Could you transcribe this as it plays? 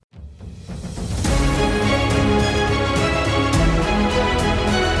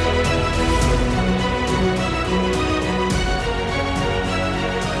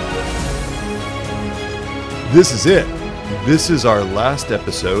This is it. This is our last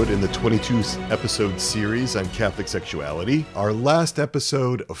episode in the 22-episode series on Catholic sexuality. Our last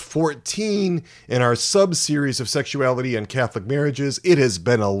episode of 14 in our sub-series of sexuality and Catholic marriages. It has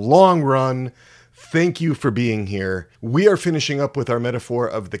been a long run. Thank you for being here. We are finishing up with our metaphor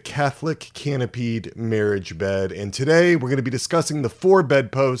of the Catholic canopied marriage bed. And today we're going to be discussing the 4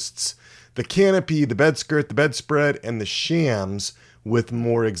 bedposts, the canopy, the bedskirt, the bedspread, and the shams, with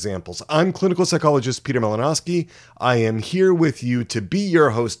more examples. I'm clinical psychologist Peter Malinowski. I am here with you to be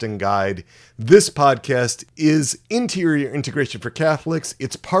your host and guide. This podcast is Interior Integration for Catholics.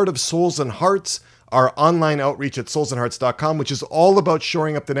 It's part of Souls and Hearts, our online outreach at soulsandhearts.com, which is all about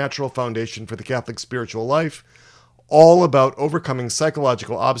shoring up the natural foundation for the Catholic spiritual life, all about overcoming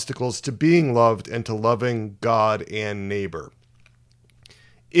psychological obstacles to being loved and to loving God and neighbor.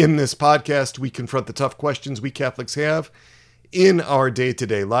 In this podcast, we confront the tough questions we Catholics have in our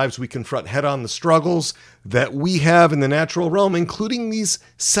day-to-day lives. We confront head-on the struggles that we have in the natural realm, including these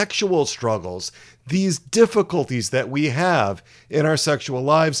sexual struggles, these difficulties that we have in our sexual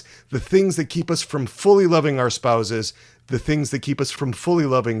lives, the things that keep us from fully loving our spouses, the things that keep us from fully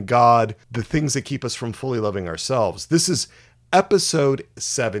loving God, the things that keep us from fully loving ourselves. This is episode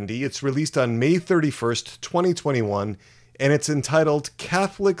 70. It's released on May 31st, 2021, and it's entitled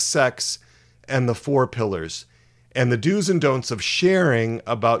Catholic Sex and the 4 Pillars, and the do's and don'ts of sharing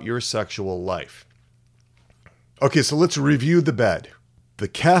about your sexual life. Okay, so let's review the bed. The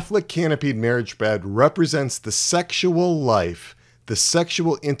Catholic canopied marriage bed represents the sexual life, the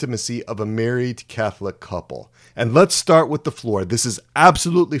sexual intimacy of a married Catholic couple. And let's start with the floor. This is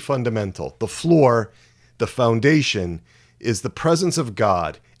absolutely fundamental. The floor, the foundation, is the presence of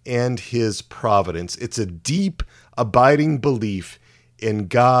God and His providence. It's a deep, abiding belief in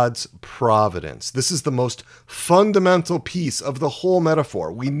God's providence. This is the most fundamental piece of the whole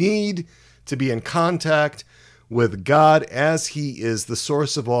metaphor. We need to be in contact with God as He is the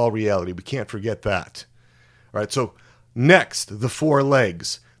source of all reality. We can't forget that. All right, so next, the 4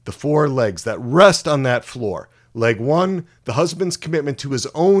 legs. The 4 legs that rest on that floor. Leg 1, the husband's commitment to his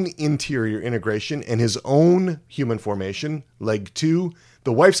own interior integration and his own human formation. Leg 2,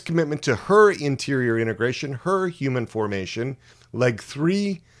 the wife's commitment to her interior integration, her human formation. Leg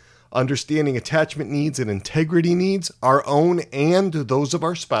 3, understanding attachment needs and integrity needs, our own and those of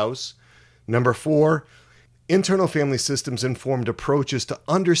our spouse. Number 4, internal family systems informed approaches to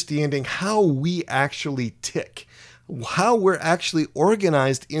understanding how we actually tick, how we're actually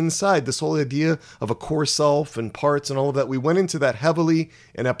organized inside, this whole idea of a core self and parts and all of that. We went into that heavily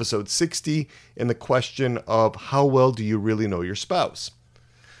in episode 60 in the question of how well do you really know your spouse.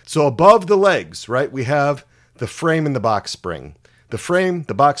 So above the legs, right, we have the frame and the box spring. The frame,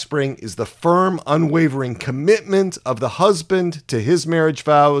 the box spring, is the firm, unwavering commitment of the husband to his marriage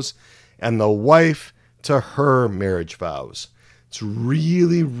vows and the wife to her marriage vows. It's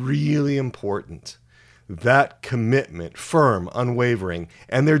really, really important. That commitment, firm, unwavering,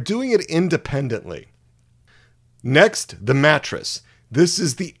 and they're doing it independently. Next, the mattress. This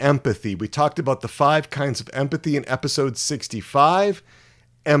is the empathy. We talked about the 5 kinds of empathy in episode 65.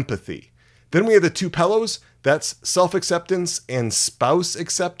 Empathy. Then we have the 2 pillows. That's self-acceptance and spouse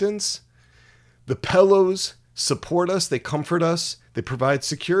acceptance. The pillows support us, they comfort us, they provide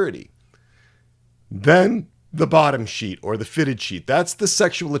security. Then the bottom sheet or the fitted sheet. That's the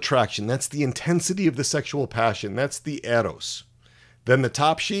sexual attraction. That's the intensity of the sexual passion. That's the eros. Then the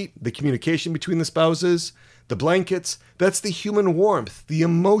top sheet, the communication between the spouses. The blankets, that's the human warmth, the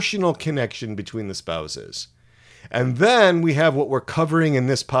emotional connection between the spouses. And then we have what we're covering in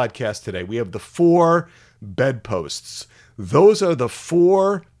this podcast today. We have the 4 bedposts. Those are the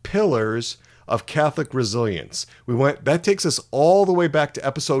 4 pillars of Catholic resilience. That takes us all the way back to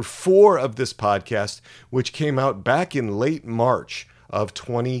episode 4 of this podcast, which came out back in late March of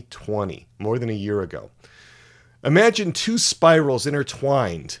 2020, more than a year ago. Imagine 2 spirals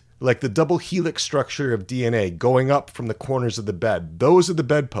intertwined, like the double helix structure of DNA going up from the corners of the bed. Those are the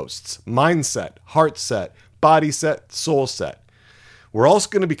bedposts: mindset, heart set, body set, soul set. We're also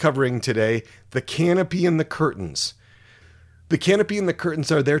going to be covering today the canopy and the curtains. The canopy and the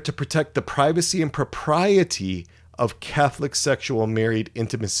curtains are there to protect the privacy and propriety of Catholic sexual married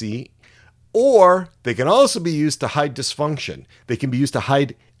intimacy, or they can also be used to hide dysfunction. They can be used to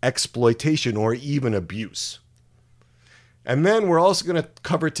hide exploitation or even abuse. And then we're also going to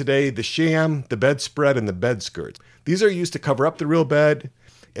cover today the sham, the bedspread, and the bedskirt. These are used to cover up the real bed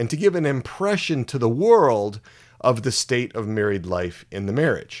and to give an impression to the world of the state of married life in the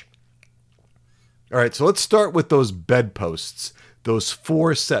marriage. All right, so let's start with those bedposts, those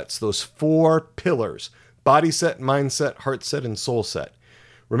 4 sets, those 4 pillars: body set, mindset, heart set, and soul set.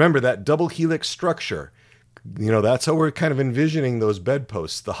 Remember that double helix structure That's how we're kind of envisioning those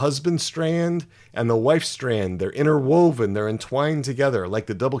bedposts. The husband strand and the wife strand, they're interwoven, they're entwined together like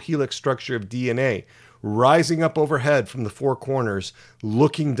the double helix structure of DNA, rising up overhead from the four corners,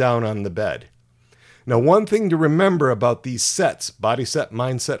 looking down on the bed. Now, one thing to remember about these sets, body set,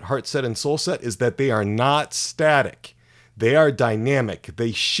 mind set, heart set, and soul set, is that they are not static. They are dynamic.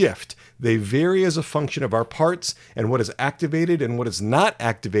 They shift. They vary as a function of our parts and what is activated and what is not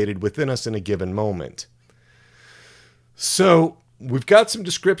activated within us in a given moment. So we've got some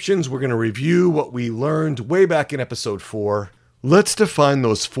descriptions. We're going to review what we learned way back in episode 4. Let's define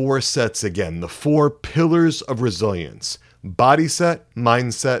those 4 sets again, the 4 pillars of resilience: body set,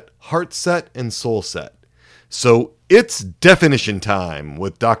 mindset, heart set, and soul set. So it's definition time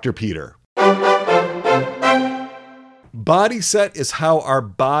with Dr. Peter. Body set is how our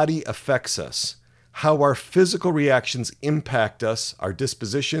body affects us, how our physical reactions impact us, our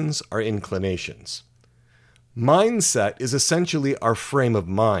dispositions, our inclinations. Mindset is essentially our frame of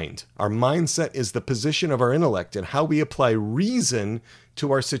mind. Our mindset is the position of our intellect and how we apply reason to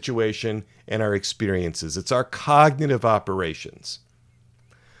our situation and our experiences. It's our cognitive operations.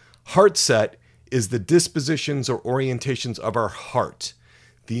 Heart set is the dispositions or orientations of our heart,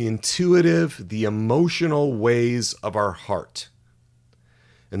 the intuitive, the emotional ways of our heart.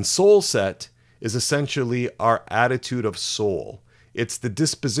 And soul set is essentially our attitude of soul. It's the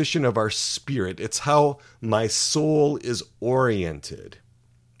disposition of our spirit. It's how my soul is oriented.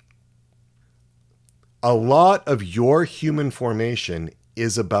 A lot of your human formation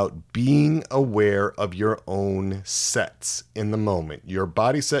is about being aware of your own sets in the moment. Your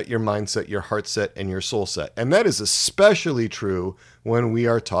body set, your mindset, your heart set, and your soul set. And that is especially true when we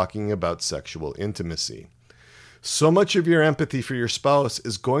are talking about sexual intimacy. So much of your empathy for your spouse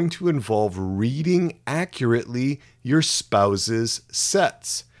is going to involve reading accurately your spouse's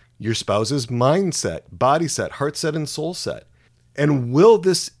sets, your spouse's mindset, body set, heart set, and soul set. And will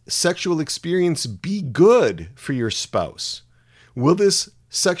this sexual experience be good for your spouse? Will this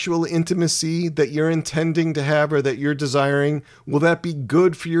sexual intimacy that you're intending to have or that you're desiring, will that be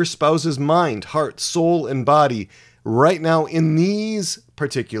good for your spouse's mind, heart, soul, and body right now in these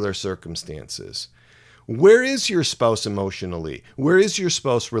particular circumstances? Where is your spouse emotionally? Where is your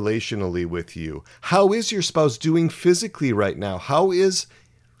spouse relationally with you? How is your spouse doing physically right now? How is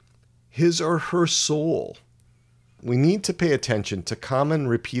his or her soul? We need to pay attention to common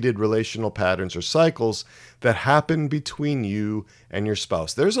repeated relational patterns or cycles that happen between you and your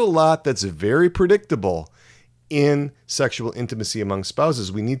spouse. There's a lot that's very predictable in sexual intimacy among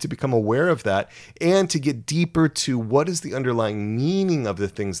spouses. We need to become aware of that and to get deeper to what is the underlying meaning of the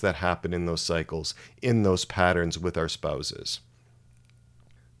things that happen in those cycles, in those patterns with our spouses.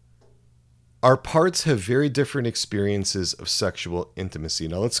 Our parts have very different experiences of sexual intimacy.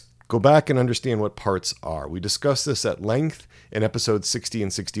 Now let's go back and understand what parts are. We discussed this at length in episodes 60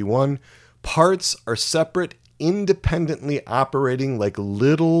 and 61. Parts are separate, independently operating like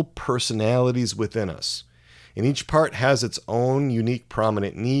little personalities within us. And each part has its own unique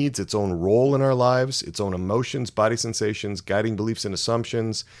prominent needs, its own role in our lives, its own emotions, body sensations, guiding beliefs and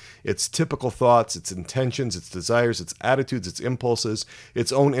assumptions, its typical thoughts, its intentions, its desires, its attitudes, its impulses,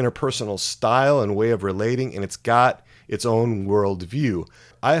 its own interpersonal style and way of relating, and it's got its own worldview.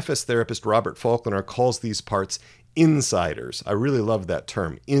 IFS therapist Robert Falconer calls these parts insiders. I really love that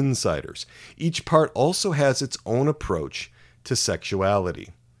term, insiders. Each part also has its own approach to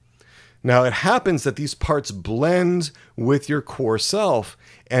sexuality. Now, it happens that these parts blend with your core self,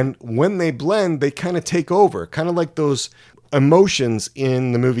 and when they blend, they kind of take over, kind of like those emotions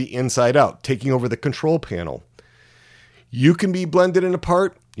in the movie Inside Out, taking over the control panel. You can be blended in a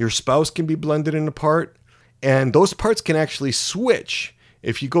part, your spouse can be blended in a part, and those parts can actually switch.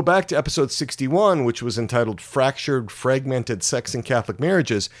 If you go back to episode 61, which was entitled Fractured, Fragmented Sex in Catholic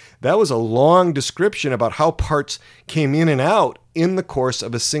Marriages, that was a long description about how parts came in and out in the course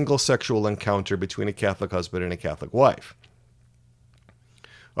of a single sexual encounter between a Catholic husband and a Catholic wife.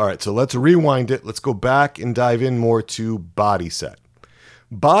 All right, so let's rewind it. Let's go back and dive in more to body set.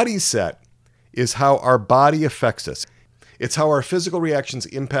 Body set is how our body affects us. It's how our physical reactions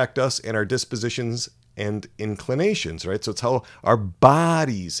impact us and our dispositions and inclinations, right? So it's how our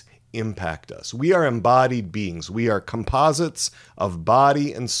bodies impact us. We are embodied beings. We are composites of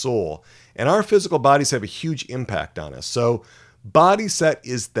body and soul, and our physical bodies have a huge impact on us. So body set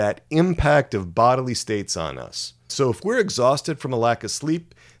is that impact of bodily states on us. So if we're exhausted from a lack of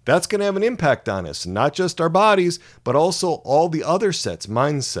sleep, that's going to have an impact on us, not just our bodies, but also all the other sets,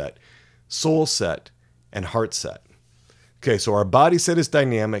 mind set, soul set, and heart set. Okay, so our body set is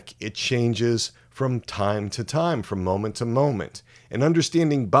dynamic. It changes from time to time, from moment to moment. And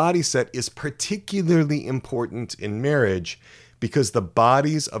understanding body set is particularly important in marriage because the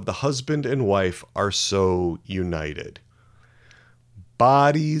bodies of the husband and wife are so united.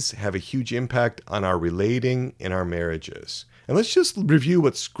 Bodies have a huge impact on our relating in our marriages. And let's just review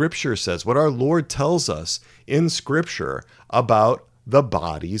what Scripture says, what our Lord tells us in Scripture about the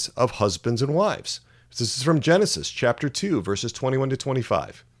bodies of husbands and wives. This is from Genesis chapter 2, verses 21 to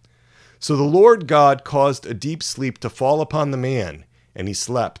 25. So the Lord God caused a deep sleep to fall upon the man, and he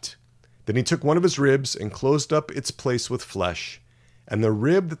slept. Then he took one of his ribs and closed up its place with flesh. And the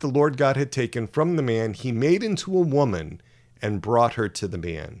rib that the Lord God had taken from the man, he made into a woman and brought her to the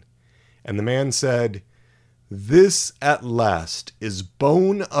man. And the man said, "This at last is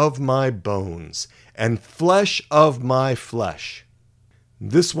bone of my bones and flesh of my flesh.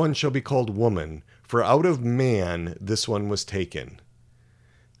 This one shall be called woman, for out of man this one was taken.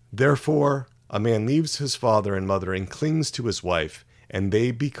 Therefore, a man leaves his father and mother and clings to his wife, and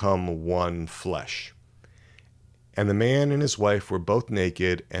they become one flesh. And the man and his wife were both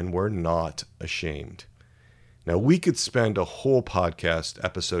naked and were not ashamed." Now, we could spend a whole podcast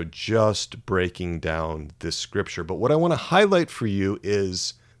episode just breaking down this scripture, but what I want to highlight for you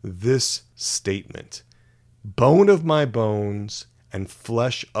is this statement: bone of my bones and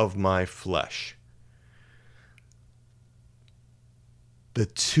flesh of my flesh. The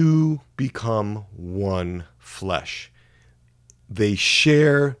two become one flesh. They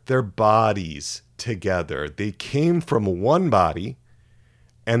share their bodies together. They came from one body,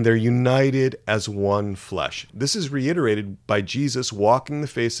 and they're united as one flesh. This is reiterated by Jesus walking the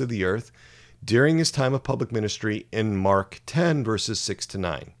face of the earth during his time of public ministry in Mark 10, verses 6 to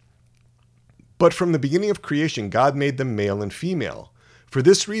 9. But from the beginning of creation, God made them male and female. For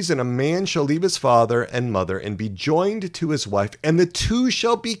this reason, a man shall leave his father and mother and be joined to his wife, and the two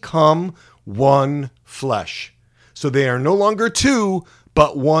shall become one flesh. So they are no longer two,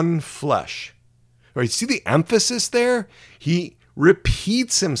 but one flesh. All right, see the emphasis there? He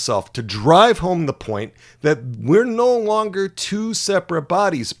repeats himself to drive home the point that we're no longer two separate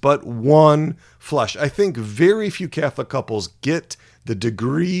bodies, but one flesh. I think very few Catholic couples get the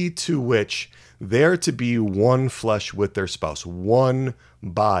degree to which they're to be one flesh with their spouse, one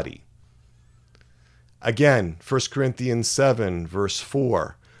body. Again, 1 Corinthians 7, verse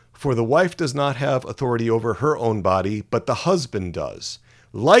 4, "For the wife does not have authority over her own body, but the husband does.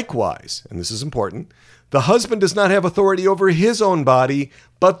 Likewise," and this is important, "the husband does not have authority over his own body,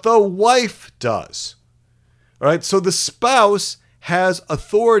 but the wife does." All right, so the spouse has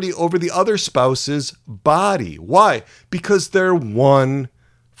authority over the other spouse's body. Why? Because they're one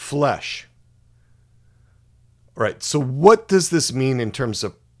flesh. All right, so what does this mean in terms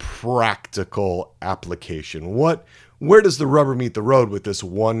of practical application? Where does the rubber meet the road with this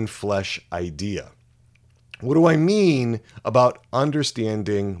one flesh idea? What do I mean about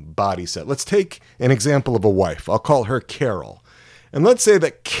understanding body set? Let's take an example of a wife. I'll call her Carol. And let's say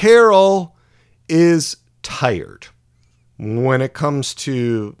that Carol is tired when it comes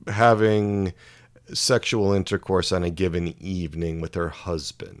to having sexual intercourse on a given evening with her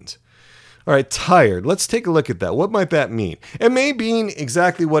husband. All right, tired. Let's take a look at that. What might that mean? It may mean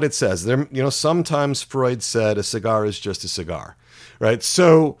exactly what it says. Sometimes Freud said a cigar is just a cigar, right?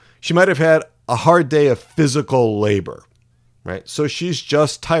 So she might have had a hard day of physical labor, right? So she's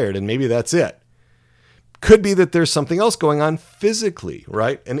just tired, and maybe that's it. Could be that there's something else going on physically,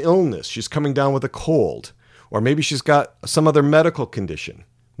 right? An illness. She's coming down with a cold, or maybe she's got some other medical condition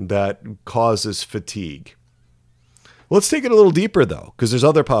that causes fatigue. Let's take it a little deeper, though, because there's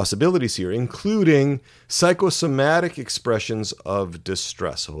other possibilities here, including psychosomatic expressions of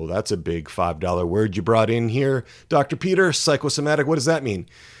distress. Oh, that's a big $5 word you brought in here, Dr. Peter. Psychosomatic, what does that mean?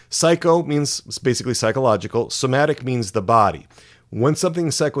 Psycho means basically psychological. Somatic means the body. When something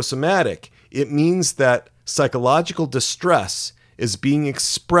is psychosomatic, it means that psychological distress is being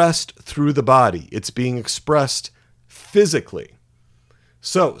expressed through the body. It's being expressed physically.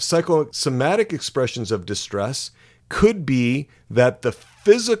 So psychosomatic expressions of distress could be that the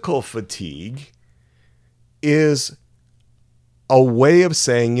physical fatigue is a way of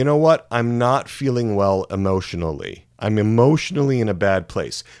saying, you know what, I'm not feeling well emotionally. I'm emotionally in a bad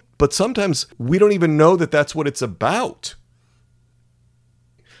place. But sometimes we don't even know that that's what it's about.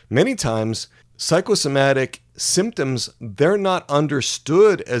 Many times, psychosomatic symptoms, they're not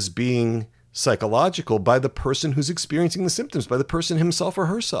understood as being psychological by the person who's experiencing the symptoms, by the person himself or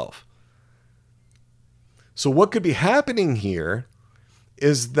herself. So what could be happening here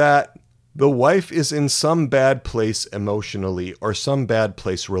is that the wife is in some bad place emotionally or some bad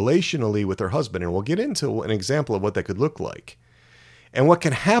place relationally with her husband. And we'll get into an example of what that could look like. And what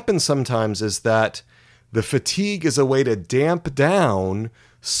can happen sometimes is that The fatigue is a way to damp down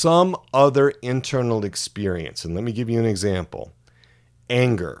some other internal experience. And let me give you an example.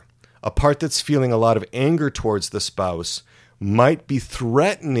 Anger. A part that's feeling a lot of anger towards the spouse might be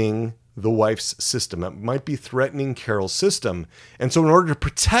threatening the wife's system. It might be threatening Carol's system. And so in order to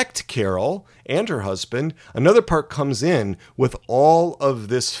protect Carol and her husband, another part comes in with all of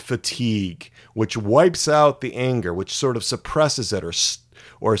this fatigue, which wipes out the anger, which sort of suppresses it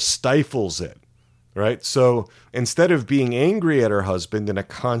or stifles it. Right? So instead of being angry at her husband in a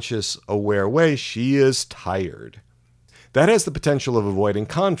conscious, aware way, she is tired. That has the potential of avoiding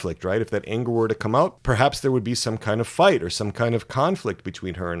conflict, right? If that anger were to come out, perhaps there would be some kind of fight or some kind of conflict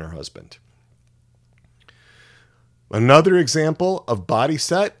between her and her husband. Another example of body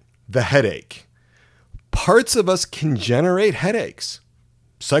set, the headache. Parts of us can generate headaches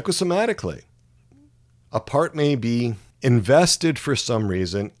psychosomatically. A part may be invested for some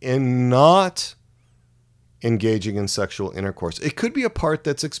reason in not engaging in sexual intercourse. It could be a part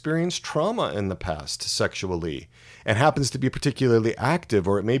that's experienced trauma in the past sexually and happens to be particularly active,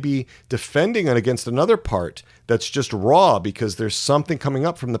 or it may be defending it against another part that's just raw because there's something coming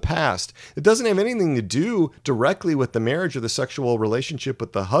up from the past. It doesn't have anything to do directly with the marriage or the sexual relationship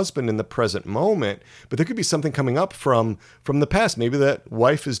with the husband in the present moment, but there could be something coming up from the past. Maybe that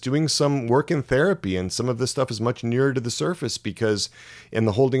wife is doing some work in therapy and some of this stuff is much nearer to the surface because in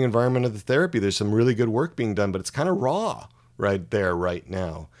the holding environment of the therapy, there's some really good work being done, but it's kind of raw right there, right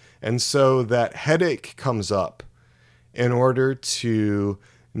now. And so that headache comes up in order to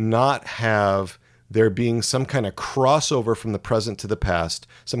not have there being some kind of crossover from the present to the past,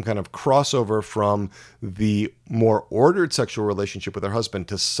 some kind of crossover from the more ordered sexual relationship with her husband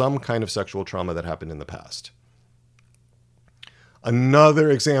to some kind of sexual trauma that happened in the past. Another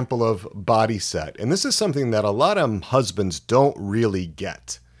example of body set, and this is something that a lot of husbands don't really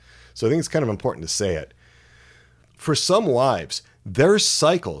get. So I think it's kind of important to say it. For some wives, their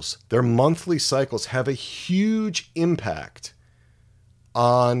cycles, their monthly cycles, have a huge impact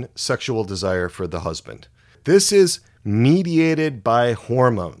on sexual desire for the husband. This is mediated by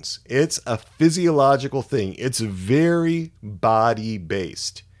hormones. It's a physiological thing. It's very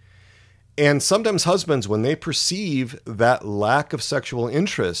body-based. And sometimes husbands, when they perceive that lack of sexual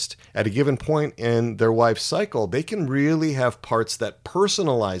interest at a given point in their wife's cycle, they can really have parts that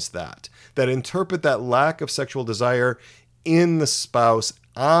personalize that interpret that lack of sexual desire in the spouse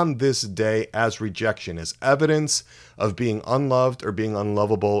on this day as rejection, as evidence of being unloved or being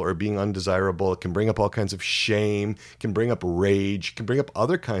unlovable or being undesirable. It can bring up all kinds of shame, can bring up rage, can bring up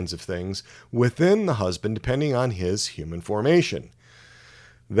other kinds of things within the husband, depending on his human formation.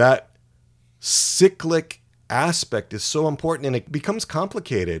 That cyclic aspect is so important, and it becomes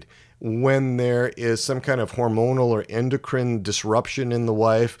complicated when there is some kind of hormonal or endocrine disruption in the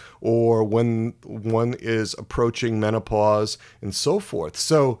wife, or when one is approaching menopause and so forth.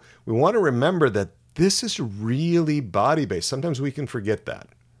 So we want to remember that this is really body-based. Sometimes we can forget that.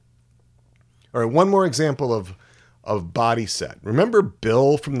 All right, one more example of body set. Remember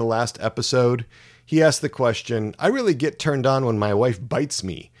Bill from the last episode? He asked the question, I really get turned on when my wife bites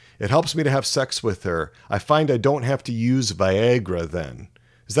me. It helps me to have sex with her. I find I don't have to use Viagra then.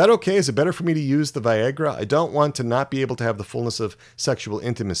 Is that okay? Is it better for me to use the Viagra? I don't want to not be able to have the fullness of sexual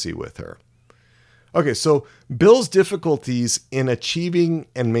intimacy with her. Okay, so Bill's difficulties in achieving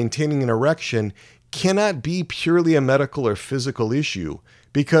and maintaining an erection cannot be purely a medical or physical issue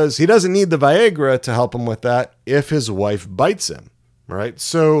because he doesn't need the Viagra to help him with that if his wife bites him, right?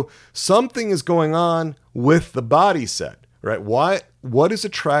 So something is going on with the body set, right? What is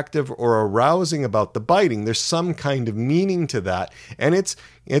attractive or arousing about the biting? There's some kind of meaning to that, and it's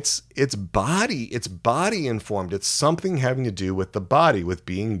body informed. It's something having to do with the body, with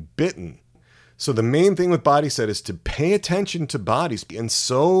being bitten. So the main thing with body set is to pay attention to bodies. And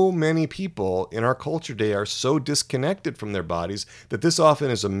so many people in our culture today are so disconnected from their bodies that this often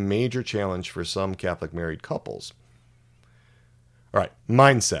is a major challenge for some Catholic married couples. All right,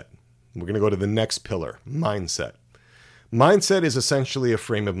 mindset. We're going to go to the next pillar, mindset. Mindset is essentially a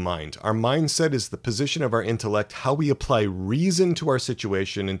frame of mind. Our mindset is the position of our intellect, how we apply reason to our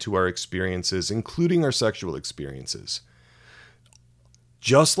situation and to our experiences, including our sexual experiences.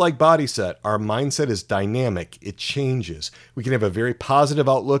 Just like body set, our mindset is dynamic. It changes. We can have a very positive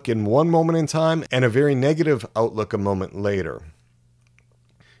outlook in one moment in time and a very negative outlook a moment later.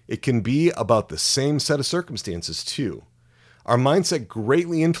 It can be about the same set of circumstances too. Our mindset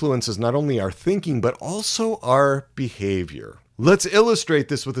greatly influences not only our thinking, but also our behavior. Let's illustrate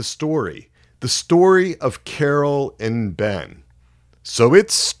this with a story. The story of Carol and Ben. So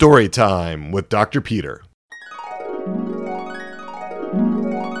it's story time with Dr. Peter.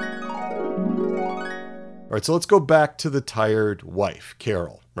 All right, so let's go back to the tired wife,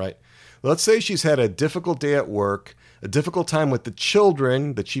 Carol, right? Let's say she's had a difficult day at work, a difficult time with the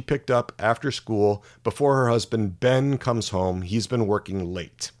children that she picked up after school before her husband, Ben, comes home. He's been working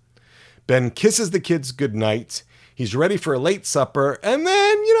late. Ben kisses the kids goodnight. He's ready for a late supper, and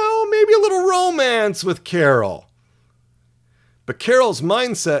then, maybe a little romance with Carol. But Carol's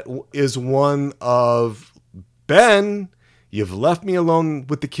mindset is one of, Ben, you've left me alone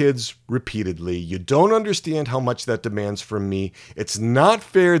with the kids repeatedly. You don't understand how much that demands from me. It's not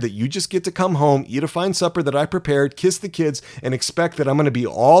fair that you just get to come home, eat a fine supper that I prepared, kiss the kids, and expect that I'm going to be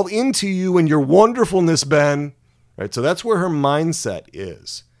all into you and your wonderfulness, Ben. Right? So that's where her mindset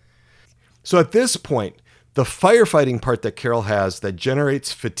is. So at this point, the firefighting part that Carol has that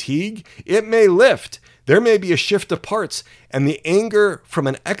generates fatigue, it may lift. There may be a shift of parts, and the anger from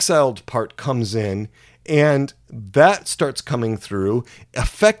an exiled part comes in, and that starts coming through,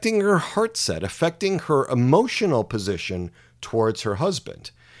 affecting her heart set, affecting her emotional position towards her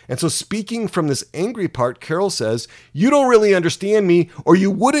husband. And so speaking from this angry part, Carol says, you don't really understand me, or you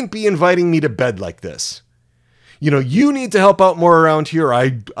wouldn't be inviting me to bed like this. You need to help out more around here, or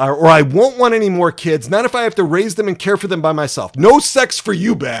I won't want any more kids, not if I have to raise them and care for them by myself. No sex for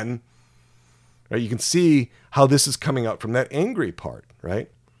you, Ben. Right? You can see how this is coming out from that angry part, right?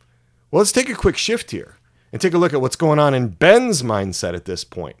 Well, let's take a quick shift here and take a look at what's going on in Ben's mindset at this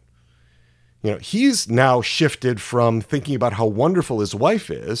point. He's now shifted from thinking about how wonderful his wife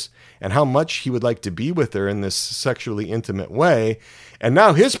is and how much he would like to be with her in this sexually intimate way. And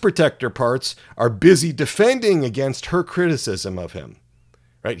now his protector parts are busy defending against her criticism of him,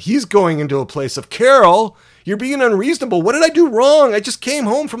 right? He's going into a place of, Carol, you're being unreasonable. What did I do wrong? I just came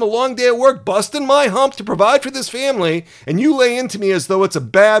home from a long day at work, busting my hump to provide for this family. And you lay into me as though it's a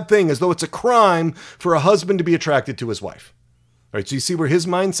bad thing, as though it's a crime for a husband to be attracted to his wife. All right, so you see where his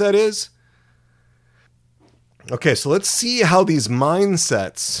mindset is? Okay, so let's see how these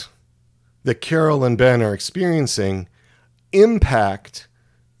mindsets that Carol and Ben are experiencing impact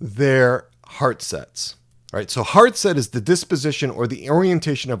their heart sets. All right, so heart set is the disposition or the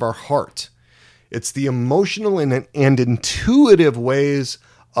orientation of our heart. It's the emotional and intuitive ways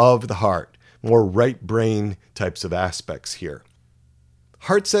of the heart, more right brain types of aspects here.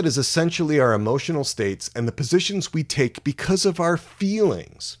 Heart set is essentially our emotional states and the positions we take because of our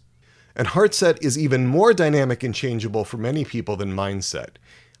feelings. And heart set is even more dynamic and changeable for many people than mindset.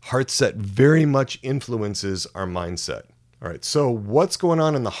 Heart set very much influences our mindset. All right, so what's going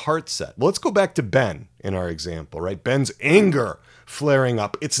on in the heart set? Well, let's go back to Ben in our example, right? Ben's anger flaring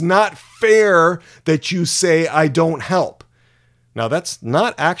up. It's not fair that you say I don't help. Now, that's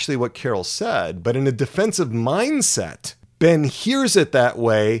not actually what Carol said, but in a defensive mindset, Ben hears it that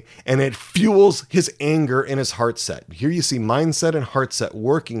way, and it fuels his anger in his heart set. Here you see mindset and heart set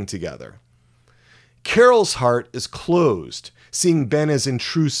working together. Carol's heart is closed, seeing Ben as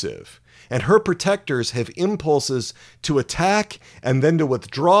intrusive, and her protectors have impulses to attack and then to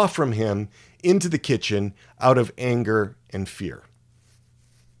withdraw from him into the kitchen out of anger and fear.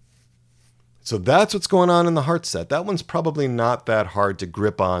 So that's what's going on in the heart set. That one's probably not that hard to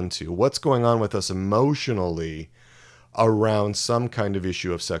grip onto. What's going on with us emotionally around some kind of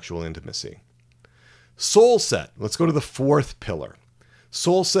issue of sexual intimacy. Soul set. Let's go to the fourth pillar.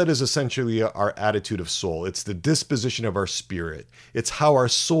 Soul set is essentially our attitude of soul. It's the disposition of our spirit. It's how our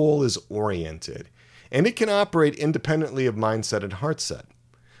soul is oriented. And it can operate independently of mindset and heart set.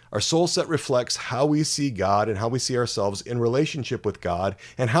 Our soul set reflects how we see God and how we see ourselves in relationship with God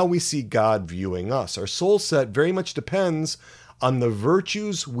and how we see God viewing us. Our soul set very much depends on the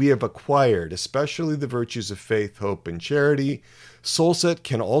virtues we have acquired, especially the virtues of faith, hope, and charity. Soul set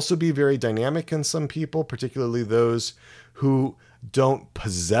can also be very dynamic in some people, particularly those who don't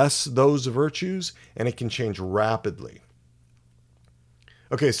possess those virtues, and it can change rapidly.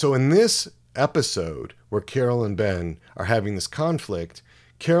 Okay, so in this episode where Carol and Ben are having this conflict,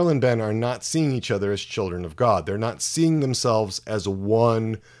 Carol and Ben are not seeing each other as children of God. They're not seeing themselves as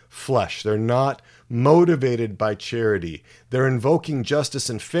one flesh. They're not motivated by charity. They're invoking justice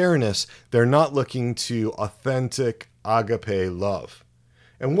and fairness. They're not looking to authentic agape love.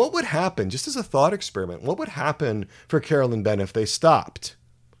 And what would happen, just as a thought experiment, what would happen for Carol and Ben if they stopped?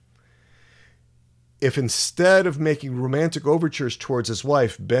 If instead of making romantic overtures towards his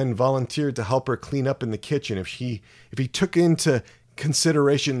wife, Ben volunteered to help her clean up in the kitchen, if he took into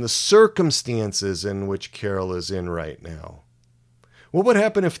consideration the circumstances in which Carol is in right now? What would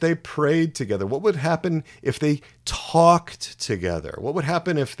happen if they prayed together? What would happen if they talked together? What would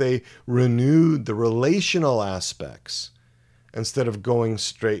happen if they renewed the relational aspects instead of going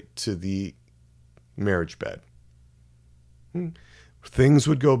straight to the marriage bed? Things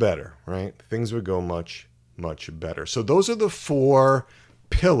would go better, right? Things would go much much better. So those are the 4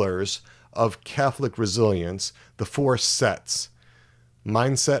 pillars of Catholic resilience, the 4 sets: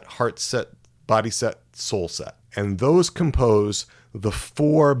 mindset, heart set, body set, soul set. And those compose the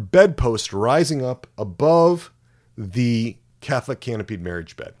 4 bedposts rising up above the Catholic canopied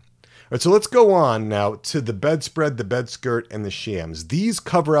marriage bed. All right, so let's go on now to the bedspread, the bedskirt, and the shams. These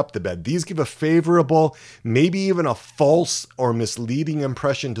cover up the bed. These give a favorable, maybe even a false or misleading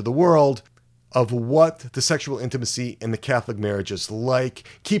impression to the world of what the sexual intimacy in the Catholic marriage is like,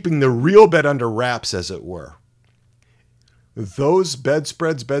 keeping the real bed under wraps, as it were. Those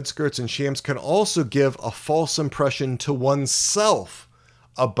bedspreads, bedskirts, and shams can also give a false impression to oneself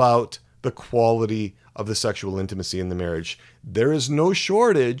about the quality of the sexual intimacy in the marriage. There is no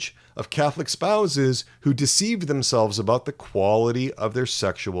shortage of Catholic spouses who deceive themselves about the quality of their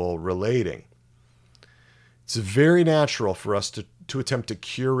sexual relating. It's very natural for us to attempt to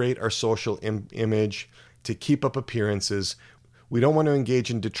curate our social image, to keep up appearances. We don't want to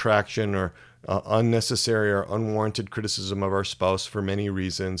engage in detraction or unnecessary or unwarranted criticism of our spouse for many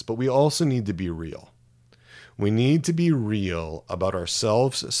reasons, but we also need to be real. We need to be real about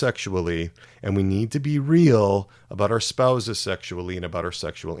ourselves sexually, and we need to be real about our spouses sexually and about our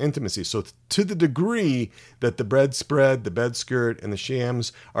sexual intimacy. So to the degree that the bedspread, the bedskirt, and the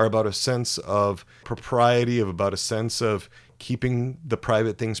shams are about a sense of propriety, about a sense of keeping the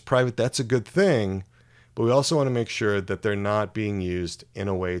private things private, that's a good thing. But we also want to make sure that they're not being used in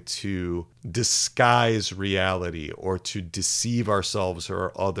a way to disguise reality or to deceive ourselves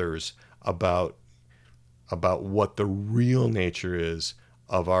or others about what the real nature is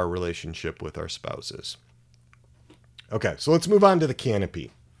of our relationship with our spouses. Okay, so let's move on to the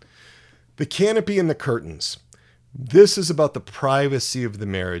canopy. The canopy and the curtains. This is about the privacy of the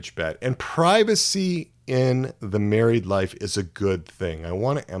marriage bed. And privacy in the married life is a good thing. I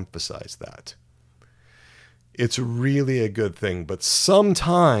want to emphasize that. It's really a good thing. But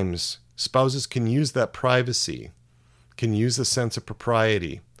sometimes spouses can use that privacy, can use the sense of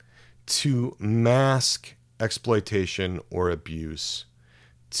propriety to mask exploitation or abuse,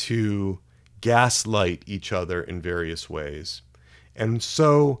 to gaslight each other in various ways. And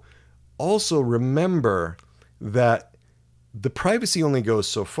so also remember that the privacy only goes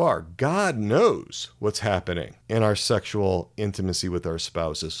so far. God knows what's happening in our sexual intimacy with our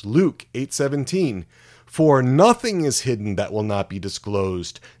spouses. Luke 8:17, for nothing is hidden that will not be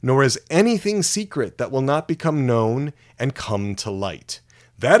disclosed, nor is anything secret that will not become known and come to light.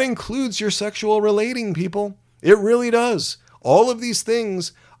 That includes your sexual relating, people. It really does. All of these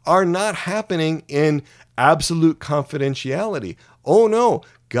things are not happening in absolute confidentiality. Oh no,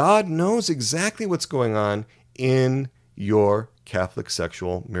 God knows exactly what's going on in your Catholic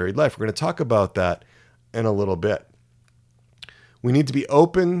sexual married life. We're going to talk about that in a little bit. We need to be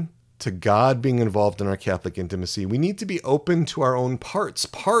open to God being involved in our Catholic intimacy. We need to be open to our own parts.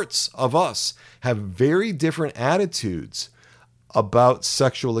 Parts of us have very different attitudes about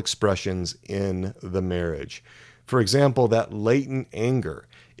sexual expressions in the marriage. For example, that latent anger.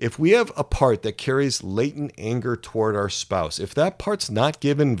 If we have a part that carries latent anger toward our spouse, if that part's not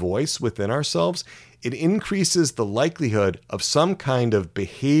given voice within ourselves, it increases the likelihood of some kind of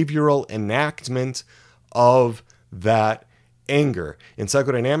behavioral enactment of that anger. In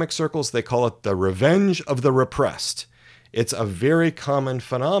psychodynamic circles, they call it the revenge of the repressed. It's a very common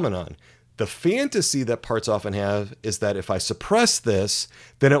phenomenon. The fantasy that parts often have is that if I suppress this,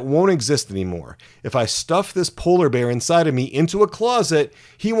 then it won't exist anymore. If I stuff this polar bear inside of me into a closet,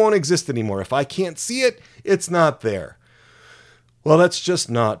 he won't exist anymore. If I can't see it, it's not there. Well, that's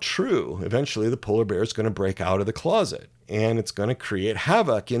just not true. Eventually, the polar bear is going to break out of the closet and it's going to create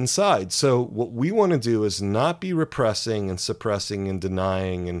havoc inside. So what we want to do is not be repressing and suppressing and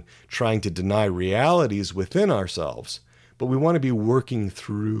denying and trying to deny realities within ourselves, but we want to be working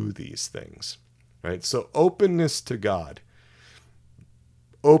through these things, right? So openness to God,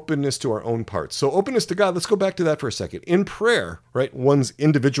 openness to our own parts. So openness to God, let's go back to that for a second. In prayer, right, one's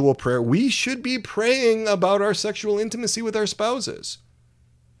individual prayer, we should be praying about our sexual intimacy with our spouses.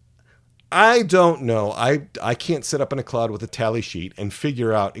 I don't know. I can't sit up in a cloud with a tally sheet and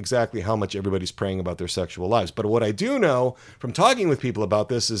figure out exactly how much everybody's praying about their sexual lives. But what I do know from talking with people about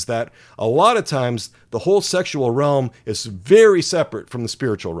this is that a lot of times the whole sexual realm is very separate from the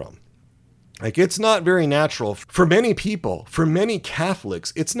spiritual realm. Like, it's not very natural for many people, for many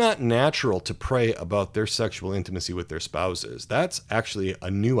Catholics, it's not natural to pray about their sexual intimacy with their spouses. That's actually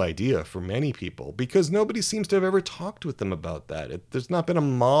a new idea for many people because nobody seems to have ever talked with them about that. There's not been a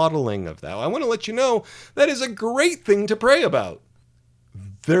modeling of that. I want to let you know that is a great thing to pray about.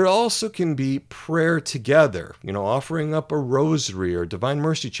 There also can be prayer together, offering up a rosary or Divine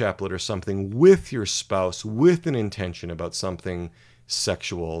Mercy Chaplet or something with your spouse with an intention about something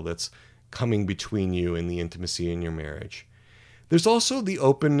sexual that's coming between you in the intimacy in your marriage. There's also the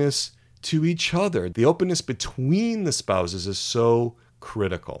openness to each other. The openness between the spouses is so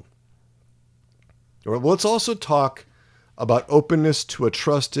critical. Let's also talk about openness to a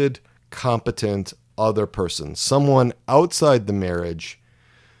trusted, competent other person, someone outside the marriage,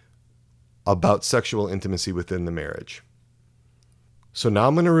 about sexual intimacy within the marriage. So now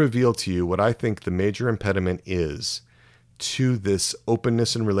I'm going to reveal to you what I think the major impediment is to this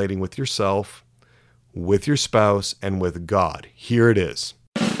openness in relating with yourself, with your spouse, and with God. Here it is.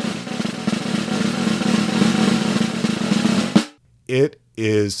 It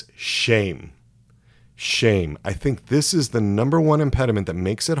is shame. Shame. I think this is the number one impediment that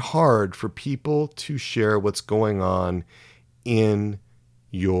makes it hard for people to share what's going on in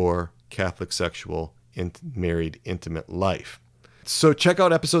your Catholic sexual married intimate life. So check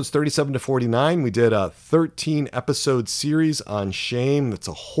out episodes 37 to 49. We did a 13 episode series on shame. That's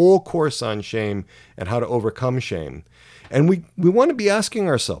a whole course on shame and how to overcome shame. And we want to be asking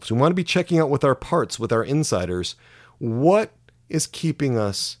ourselves, we want to be checking out with our parts, with our insiders, what is keeping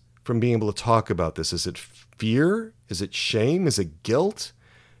us from being able to talk about this? Is it fear? Is it shame? Is it guilt?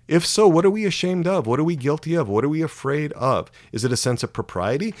 If so, what are we ashamed of? What are we guilty of? What are we afraid of? Is it a sense of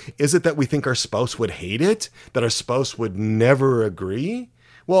propriety? Is it that we think our spouse would hate it? That our spouse would never agree?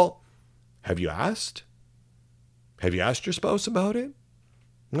 Well, have you asked? Have you asked your spouse about it?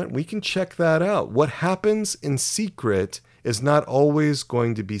 We can check that out. What happens in secret is not always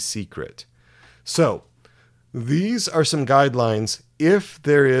going to be secret. So, these are some guidelines if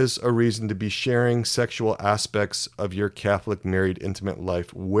there is a reason to be sharing sexual aspects of your Catholic married intimate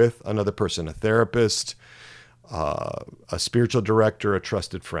life with another person, a therapist, a spiritual director, a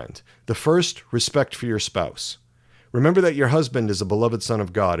trusted friend. The first, respect for your spouse. Remember that your husband is a beloved son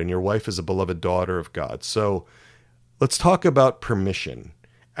of God and your wife is a beloved daughter of God. So let's talk about permission.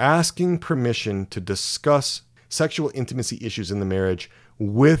 Asking permission to discuss sexual intimacy issues in the marriage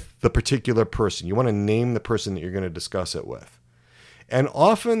with the particular person. You want to name the person that you're going to discuss it with. And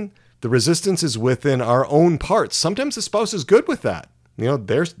often the resistance is within our own parts. Sometimes the spouse is good with that.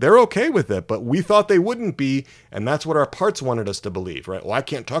 They're okay with it, but we thought they wouldn't be, and that's what our parts wanted us to believe, right? Well, I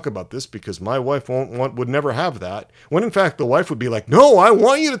can't talk about this because my wife would never have that. When in fact the wife would be like, "No, I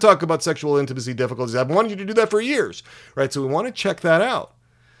want you to talk about sexual intimacy difficulties. I've wanted you to do that for years," right? So we want to check that out.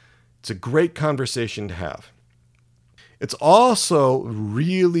 It's a great conversation to have. It's also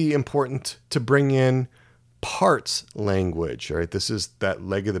really important to bring in parts language, all right? This is that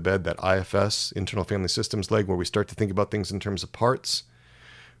leg of the bed, that IFS, internal family systems leg, where we start to think about things in terms of parts.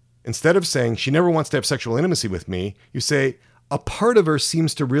 Instead of saying, she never wants to have sexual intimacy with me, you say, a part of her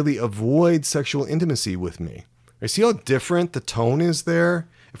seems to really avoid sexual intimacy with me. You see how different the tone is there?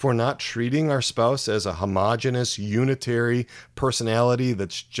 If we're not treating our spouse as a homogeneous, unitary personality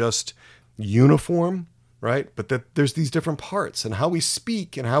that's just uniform, right? But that there's these different parts, and how we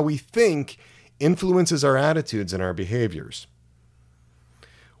speak and how we think influences our attitudes and our behaviors.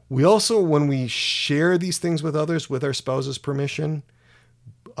 We also, when we share these things with others with our spouse's permission,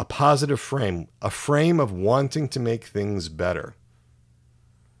 a positive frame, a frame of wanting to make things better.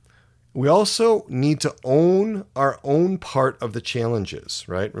 We also need to own our own part of the challenges,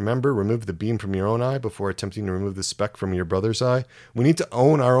 right? Remember, remove the beam from your own eye before attempting to remove the speck from your brother's eye. We need to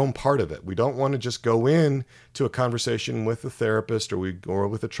own our own part of it. We don't want to just go in to a conversation with a therapist or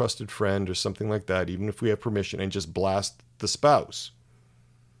with a trusted friend or something like that, even if we have permission, and just blast the spouse.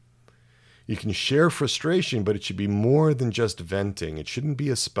 You can share frustration, but it should be more than just venting. It shouldn't be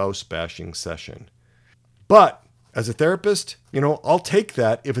a spouse bashing session. But as a therapist, I'll take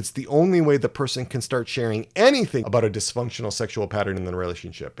that if it's the only way the person can start sharing anything about a dysfunctional sexual pattern in the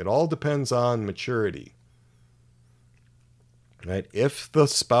relationship. It all depends on maturity, right? If the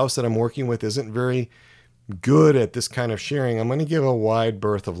spouse that I'm working with isn't very good at this kind of sharing, I'm going to give a wide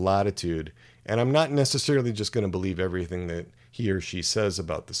berth of latitude, and I'm not necessarily just going to believe everything that he or she says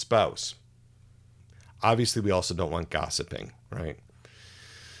about the spouse. Obviously, we also don't want gossiping, right?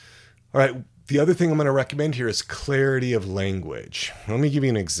 All right. The other thing I'm going to recommend here is clarity of language. Let me give you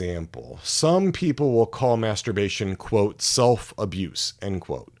an example. Some people will call masturbation, quote, self-abuse, end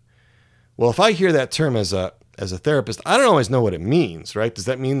quote. Well, if I hear that term as a therapist, I don't always know what it means, right? Does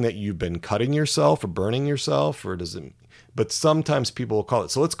that mean that you've been cutting yourself or burning yourself, or does it? But sometimes people will call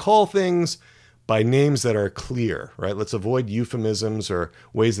it. So let's call things by names that are clear, right? Let's avoid euphemisms or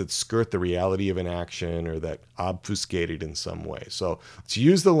ways that skirt the reality of an action or that obfuscate it in some way. So let's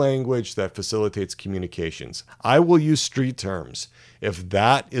use the language that facilitates communications. I will use street terms if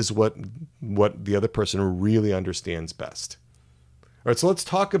that is what the other person really understands best. All right, so let's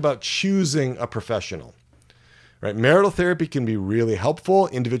talk about choosing a professional. Right? Marital therapy can be really helpful.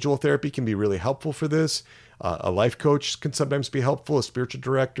 Individual therapy can be really helpful for this. A life coach can sometimes be helpful, a spiritual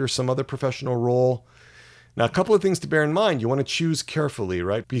director, some other professional role. Now, a couple of things to bear in mind. You want to choose carefully,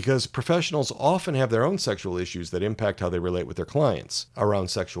 right? Because professionals often have their own sexual issues that impact how they relate with their clients around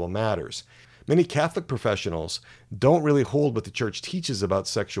sexual matters. Many Catholic professionals don't really hold what the church teaches about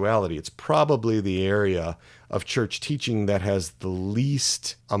sexuality. It's probably the area of church teaching that has the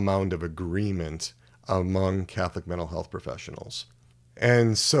least amount of agreement among Catholic mental health professionals.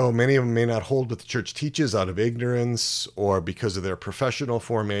 And so many of them may not hold what the church teaches out of ignorance or because of their professional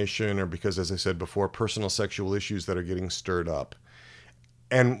formation or because, as I said before, personal sexual issues that are getting stirred up.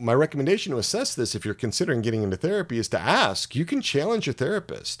 And my recommendation to assess this, if you're considering getting into therapy, is to ask. You can challenge your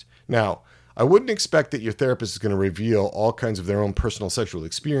therapist. Now, I wouldn't expect that your therapist is going to reveal all kinds of their own personal sexual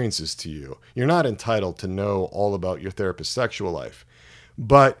experiences to you. You're not entitled to know all about your therapist's sexual life.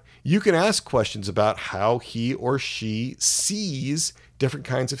 But you can ask questions about how he or she sees different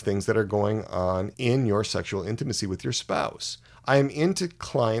kinds of things that are going on in your sexual intimacy with your spouse. I am into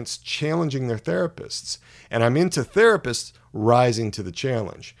clients challenging their therapists, and I'm into therapists rising to the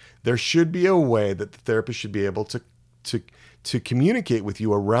challenge. There should be a way that the therapist should be able to communicate with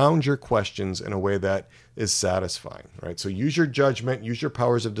you around your questions in a way that is satisfying, right? So use your judgment, use your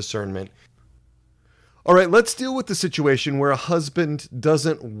powers of discernment. All right, let's deal with the situation where a husband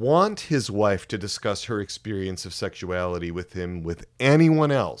doesn't want his wife to discuss her experience of sexuality with him with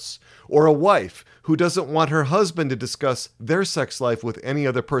anyone else, or a wife who doesn't want her husband to discuss their sex life with any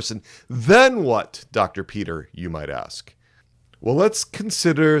other person. Then what, Dr. Peter, you might ask? Well, let's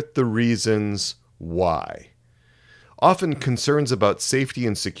consider the reasons why. Often concerns about safety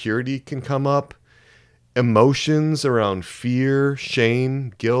and security can come up, emotions around fear,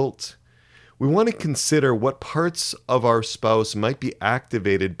 shame, guilt. We want to consider what parts of our spouse might be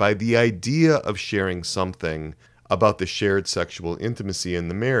activated by the idea of sharing something about the shared sexual intimacy in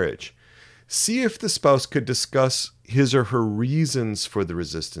the marriage. See if the spouse could discuss his or her reasons for the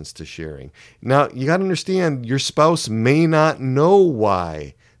resistance to sharing. Now, you got to understand, your spouse may not know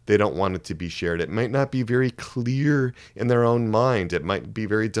why they don't want it to be shared. It might not be very clear in their own mind. It might be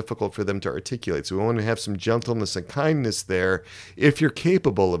very difficult for them to articulate. So we want to have some gentleness and kindness there if you're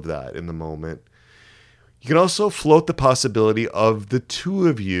capable of that in the moment. You can also float the possibility of the two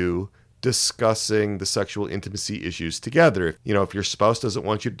of you discussing the sexual intimacy issues together. If your spouse doesn't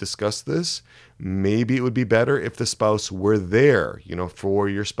want you to discuss this, maybe it would be better if the spouse were there, for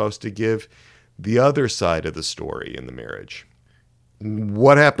your spouse to give the other side of the story in the marriage.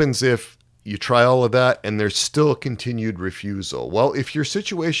 What happens if you try all of that and there's still continued refusal? Well, if your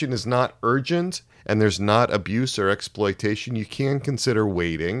situation is not urgent and there's not abuse or exploitation, you can consider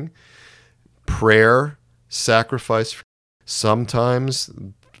waiting. Prayer, sacrifice. Sometimes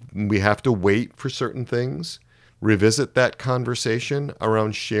we have to wait for certain things. Revisit that conversation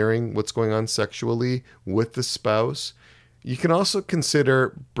around sharing what's going on sexually with the spouse. You can also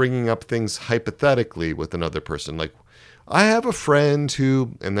consider bringing up things hypothetically with another person, like, I have a friend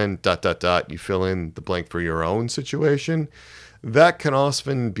who, and then ... you fill in the blank for your own situation. That can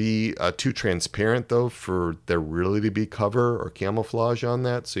often be too transparent, though, for there really to be cover or camouflage on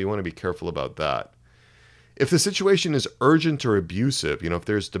that, so you want to be careful about that. If the situation is urgent or abusive, if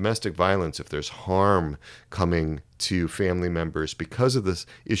there's domestic violence, if there's harm coming to family members because of the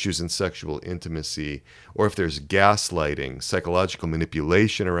issues in sexual intimacy, or if there's gaslighting, psychological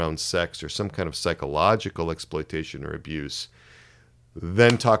manipulation around sex, or some kind of psychological exploitation or abuse,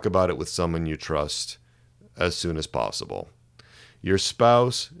 then talk about it with someone you trust as soon as possible. Your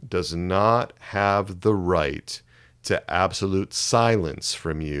spouse does not have the right to absolute silence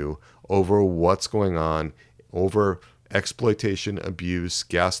from you over what's going on, over exploitation, abuse,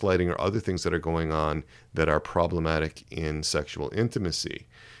 gaslighting, or other things that are going on that are problematic in sexual intimacy.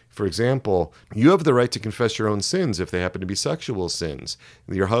 For example, you have the right to confess your own sins if they happen to be sexual sins.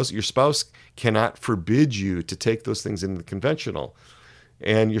 Your spouse cannot forbid you to take those things into the confessional,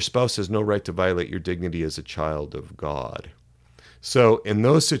 and your spouse has no right to violate your dignity as a child of God. So in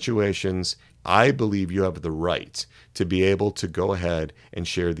those situations, I believe you have the right to be able to go ahead and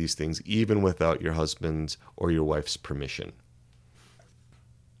share these things even without your husband's or your wife's permission.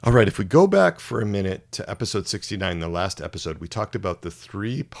 All right, if we go back for a minute to episode 69, the last episode, we talked about the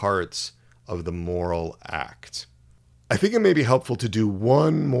 3 parts of the moral act. I think it may be helpful to do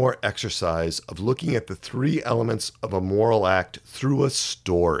one more exercise of looking at the three elements of a moral act through a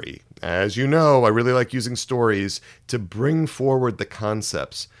story. As you know, I really like using stories to bring forward the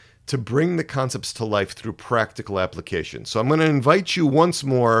concepts, to bring the concepts to life through practical application. So I'm going to invite you once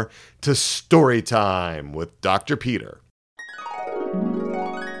more to story time with Dr. Peter.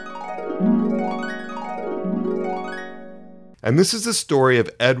 And this is the story of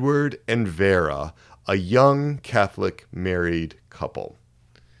Edward and Vera, a young Catholic married couple.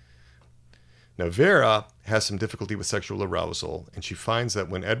 Now, Vera has some difficulty with sexual arousal, and she finds that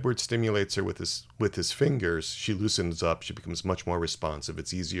when Edward stimulates her with his fingers, she loosens up, she becomes much more responsive.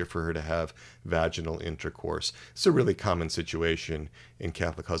 It's easier for her to have vaginal intercourse. It's a really common situation in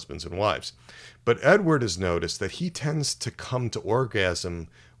Catholic husbands and wives. But Edward has noticed that he tends to come to orgasm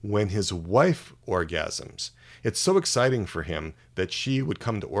when his wife orgasms. It's so exciting for him that she would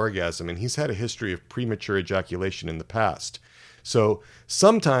come to orgasm, and he's had a history of premature ejaculation in the past. So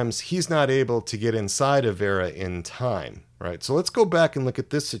sometimes he's not able to get inside of Vera in time, right? So let's go back and look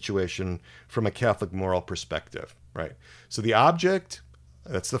at this situation from a Catholic moral perspective, right? So the object,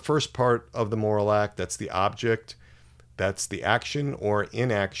 that's the first part of the moral act. That's the object. That's the action or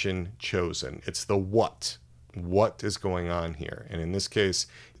inaction chosen. It's the what. What is going on here? And in this case,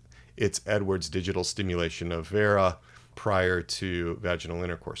 it's Edward's digital stimulation of Vera prior to vaginal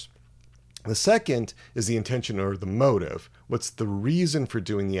intercourse. The second is the intention or the motive. What's the reason for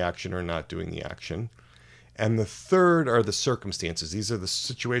doing the action or not doing the action? And the third are the circumstances. These are the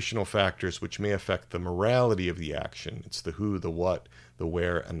situational factors which may affect the morality of the action. It's the who, the what, the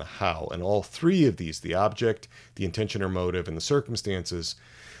where, and the how. And all three of these, the object, the intention or motive, and the circumstances,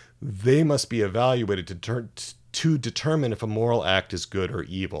 they must be evaluated to determine if a moral act is good or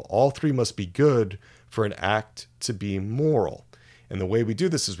evil. All three must be good for an act to be moral. And the way we do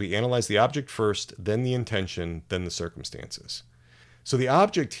this is we analyze the object first, then the intention, then the circumstances. So the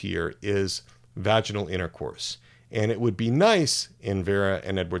object here is vaginal intercourse. And it would be nice, in Vera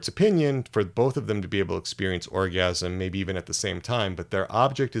and Edward's opinion, for both of them to be able to experience orgasm, maybe even at the same time, but their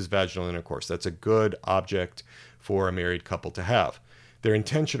object is vaginal intercourse. That's a good object for a married couple to have. Their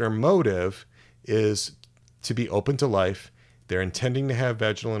intention or motive is to be open to life. They're intending to have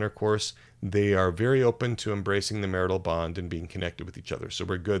vaginal intercourse. They are very open to embracing the marital bond and being connected with each other. So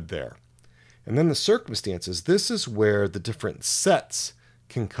we're good there. And then the circumstances. This is where the different sets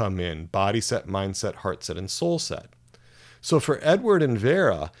can come in. Body set, mind set, heart set, and soul set. So for Edward and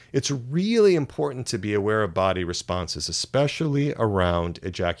Vera, it's really important to be aware of body responses, especially around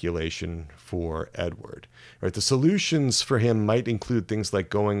ejaculation for Edward. Right? The solutions for him might include things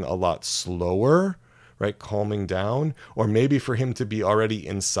like going a lot slower, right, calming down, or maybe for him to be already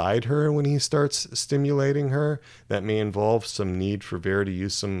inside her when he starts stimulating her. That may involve some need for Vera to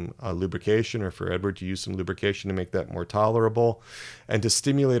use some lubrication, or for Edward to use some lubrication to make that more tolerable, and to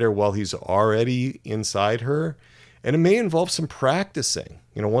stimulate her while he's already inside her. And it may involve some practicing.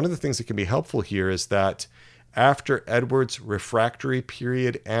 You know, one of the things that can be helpful here is that after Edward's refractory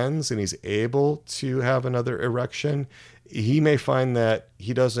period ends and he's able to have another erection, he may find that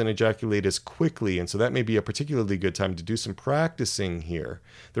he doesn't ejaculate as quickly, and so that may be a particularly good time to do some practicing here.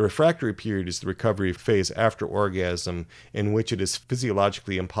 The refractory period is the recovery phase after orgasm, in which it is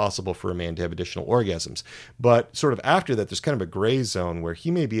physiologically impossible for a man to have additional orgasms. But sort of after that, there's kind of a gray zone where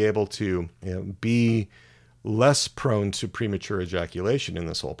he may be able to be less prone to premature ejaculation in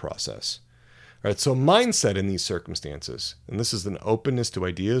this whole process. All right, so mindset in these circumstances, and this is an openness to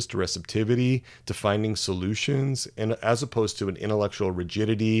ideas, to receptivity, to finding solutions, and as opposed to an intellectual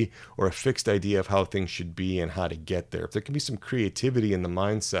rigidity or a fixed idea of how things should be and how to get there. If there can be some creativity in the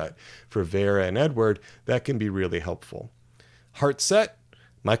mindset for Vera and Edward, that can be really helpful. Heart set,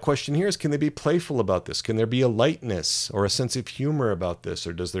 my question here is, can they be playful about this? Can there be a lightness or a sense of humor about this?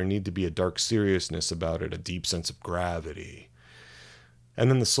 Or does there need to be a dark seriousness about it, a deep sense of gravity? And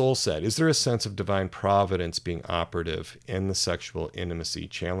then the soul set, is there a sense of divine providence being operative in the sexual intimacy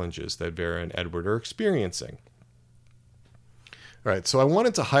challenges that Vera and Edward are experiencing? All right, so I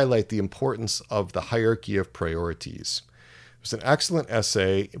wanted to highlight the importance of the hierarchy of priorities. There's an excellent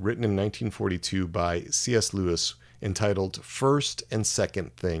essay written in 1942 by C.S. Lewis entitled First and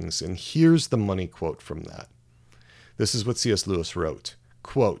Second Things, and here's the money quote from that. This is what C.S. Lewis wrote,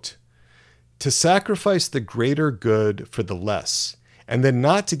 quote, "To sacrifice the greater good for the less, and then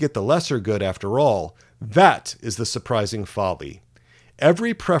not to get the lesser good after all, that is the surprising folly.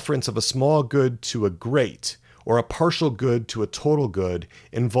 Every preference of a small good to a great, or a partial good to a total good,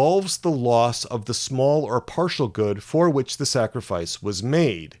 involves the loss of the small or partial good for which the sacrifice was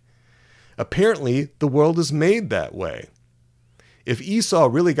made. Apparently, the world is made that way. If Esau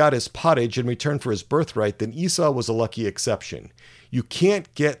really got his pottage in return for his birthright, then Esau was a lucky exception. You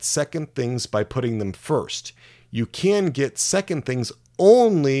can't get second things by putting them first. You can get second things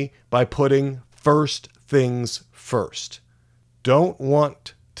only by putting first things first. Don't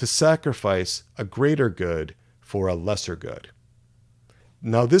want to sacrifice a greater good for a lesser good.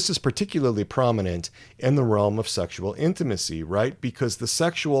 Now, this is particularly prominent in the realm of sexual intimacy, right? Because the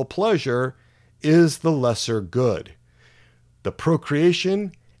sexual pleasure is the lesser good. The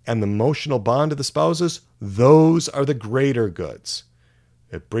procreation and the emotional bond of the spouses, those are the greater goods.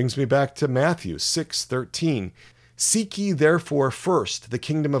 It brings me back to Matthew 6:13. Seek ye therefore first the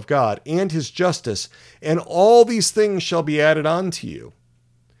kingdom of God and his justice, and all these things shall be added unto you.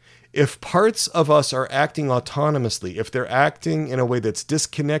 If parts of us are acting autonomously, if they're acting in a way that's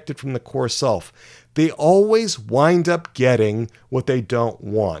disconnected from the core self, they always wind up getting what they don't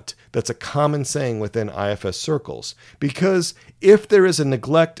want. That's a common saying within IFS circles. Because if there is a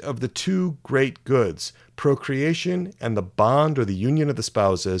neglect of the two great goods, procreation and the bond or the union of the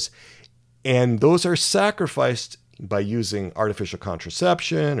spouses, and those are sacrificed by using artificial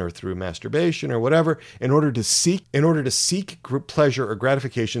contraception or through masturbation or whatever, in order to seek pleasure or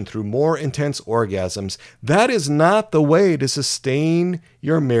gratification through more intense orgasms, that is not the way to sustain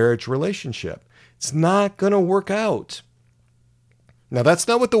your marriage relationship. It's not going to work out. Now, that's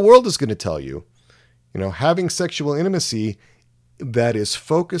not what the world is going to tell you. Having sexual intimacy that is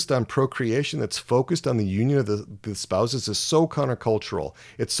focused on procreation, that's focused on the union of the spouses, is so countercultural.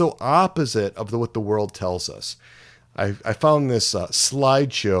 It's so opposite of what the world tells us. I found this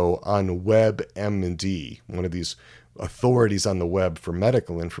slideshow on WebMD, one of these authorities on the web for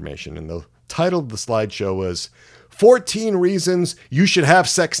medical information. And the title of the slideshow was 14 Reasons You Should Have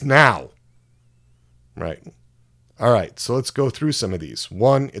Sex Now. Right. All right. So let's go through some of these.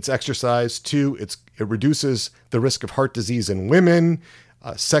 1, it's exercise. 2, it reduces the risk of heart disease in women.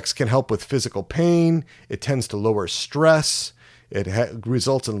 Sex can help with physical pain. It tends to lower stress. It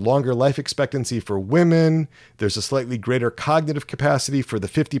results in longer life expectancy for women. There's a slightly greater cognitive capacity for the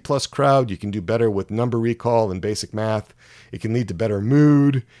 50-plus crowd. You can do better with number recall and basic math. It can lead to better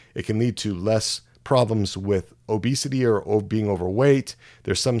mood. It can lead to less problems with obesity or being overweight.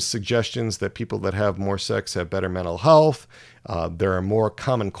 There's some suggestions that people that have more sex have better mental health. There are more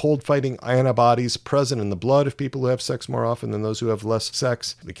common cold-fighting antibodies present in the blood of people who have sex more often than those who have less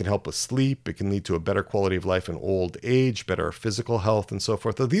sex. It can help with sleep. It can lead to a better quality of life in old age, better physical health, and so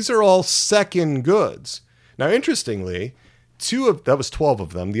forth. So these are all second goods. Now, interestingly, that was 12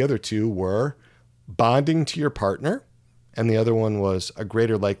 of them. The other 2 were bonding to your partner, and the other one was a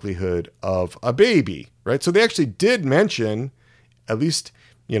greater likelihood of a baby, right? So they actually did mention, at least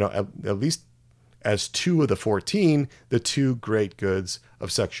as 2 of the 14, the 2 great goods of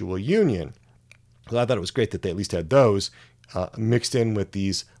sexual union. So I thought it was great that they at least had those mixed in with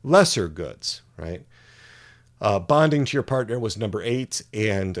these lesser goods, right? Bonding to your partner was number 8,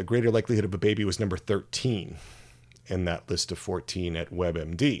 and a greater likelihood of a baby was number 13 in that list of 14 at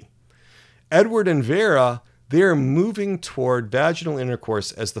WebMD. Edward and Vera, they are moving toward vaginal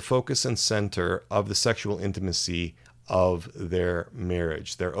intercourse as the focus and center of the sexual intimacy of their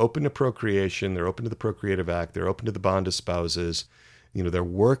marriage. They're open to procreation. They're open to the procreative act. They're open to the bond of spouses. They're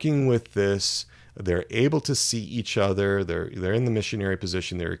working with this. They're able to see each other. They're in the missionary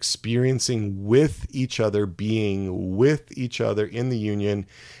position. They're experiencing with each other, being with each other in the union,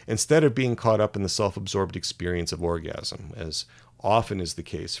 instead of being caught up in the self-absorbed experience of orgasm, as often is the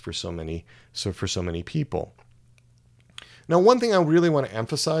case for so many people. Now, one thing I really want to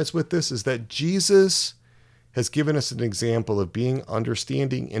emphasize with this is that Jesus has given us an example of being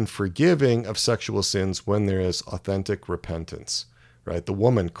understanding and forgiving of sexual sins when there is authentic repentance, right? The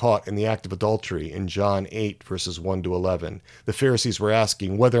woman caught in the act of adultery in John 8, verses 1 to 11. The Pharisees were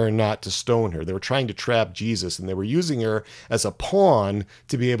asking whether or not to stone her. They were trying to trap Jesus, and they were using her as a pawn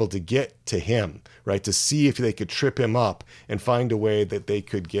to be able to get to him, right? To see if they could trip him up and find a way that they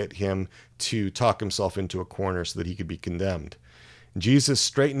could get him to talk himself into a corner so that he could be condemned. Jesus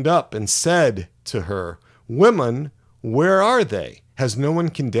straightened up and said to her, "Women, where are they? Has no one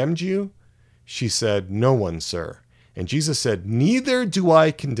condemned you?" She said, "No one, sir." And Jesus said, "Neither do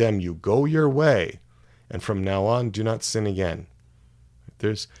I condemn you. Go your way, and from now on, do not sin again."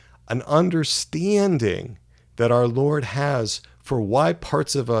 There's an understanding that our Lord has for why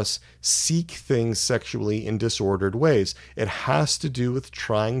parts of us seek things sexually in disordered ways. It has to do with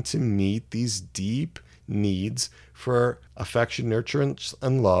trying to meet these deep needs for affection, nurture,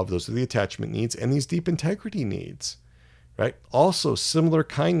 and love. Those are the attachment needs, and these deep integrity needs. right? Also, similar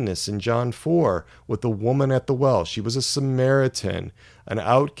kindness in John 4 with the woman at the well. She was a Samaritan, an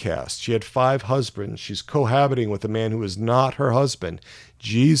outcast. She had 5 husbands. She's cohabiting with a man who is not her husband.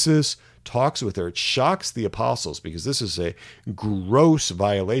 Jesus talks with her. It shocks the apostles because this is a gross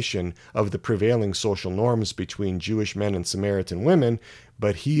violation of the prevailing social norms between Jewish men and Samaritan women,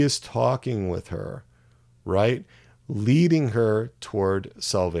 but he is talking with her, right? Leading her toward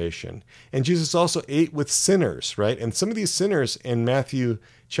salvation. And Jesus also ate with sinners, right? And some of these sinners in Matthew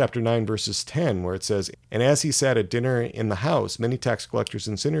chapter 9, verses 10, where it says, "And as he sat at dinner in the house, many tax collectors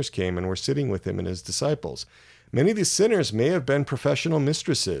and sinners came and were sitting with him and his disciples." Many of these sinners may have been professional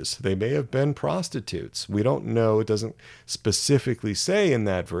mistresses. They may have been prostitutes. We don't know. It doesn't specifically say in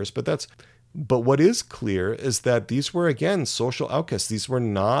that verse, but what is clear is that these were, again, social outcasts. These were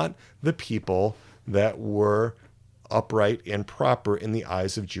not the people that were upright and proper in the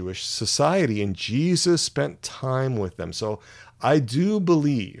eyes of Jewish society. And Jesus spent time with them. So I do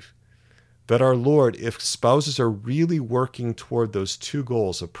believe that our Lord, if spouses are really working toward those 2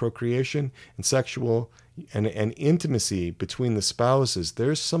 goals of procreation and sexual and intimacy between the spouses,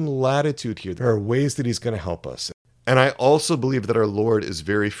 there's some latitude here. There are ways that he's going to help us. And I also believe that our Lord is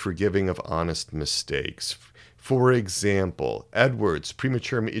very forgiving of honest mistakes. For example, Edward's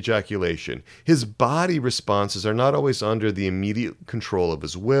premature ejaculation. His body responses are not always under the immediate control of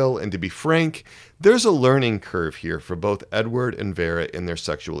his will, and to be frank, there's a learning curve here for both Edward and Vera in their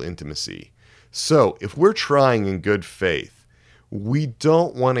sexual intimacy. So, if we're trying in good faith, we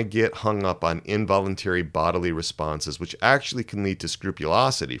don't want to get hung up on involuntary bodily responses, which actually can lead to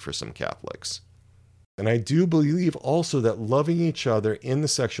scrupulosity for some Catholics. And I do believe also that loving each other in the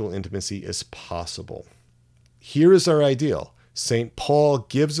sexual intimacy is possible. Here is our ideal. St. Paul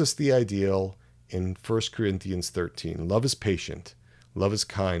gives us the ideal in 1 Corinthians 13. Love is patient. Love is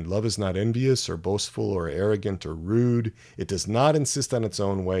kind. Love is not envious or boastful or arrogant or rude. It does not insist on its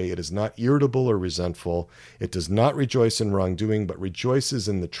own way. It is not irritable or resentful. It does not rejoice in wrongdoing, but rejoices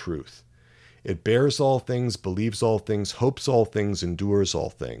in the truth. It bears all things, believes all things, hopes all things, endures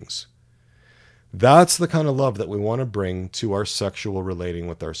all things. That's the kind of love that we want to bring to our sexual relating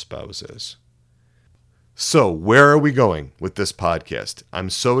with our spouses. So, where are we going with this podcast? I'm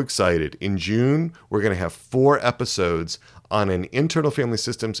so excited. In June, we're going to have 4 episodes on an internal family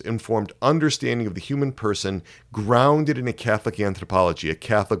systems informed understanding of the human person grounded in a Catholic anthropology, a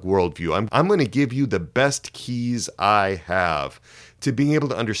Catholic worldview. I'm going to give you the best keys I have to being able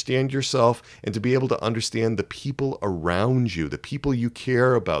to understand yourself and to be able to understand the people around you, the people you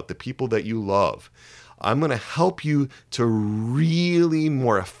care about, the people that you love. I'm going to help you to really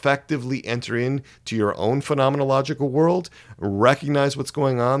more effectively enter into your own phenomenological world, recognize what's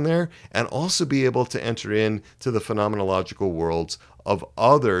going on there, and also be able to enter into the phenomenological worlds of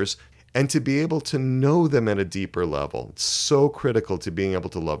others and to be able to know them at a deeper level. It's so critical to being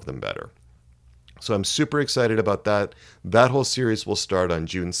able to love them better. So I'm super excited about that. That whole series will start on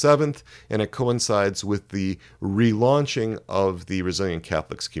June 7th, and it coincides with the relaunching of the Resilient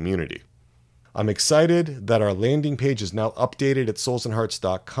Catholics community. I'm excited that our landing page is now updated at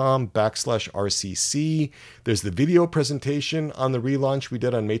soulsandhearts.com/RCC. There's the video presentation on the relaunch we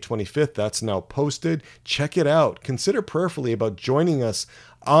did on May 25th. That's now posted. Check it out. Consider prayerfully about joining us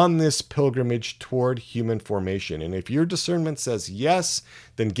on this pilgrimage toward human formation. And if your discernment says yes,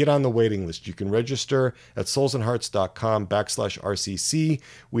 then get on the waiting list. You can register at soulsandhearts.com/RCC.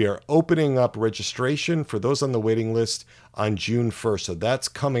 We are opening up registration for those on the waiting list on June 1st. So that's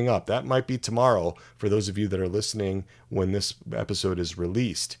coming up. That might be tomorrow for those of you that are listening when this episode is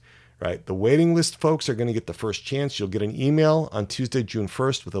released. Right? The waiting list folks are going to get the first chance. You'll get an email on Tuesday, June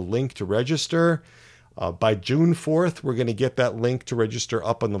 1st with a link to register. By June 4th, we're going to get that link to register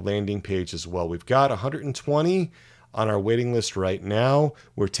up on the landing page as well. We've got 120 on our waiting list right now.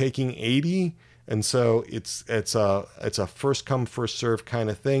 We're taking 80, and so it's a first come, first serve kind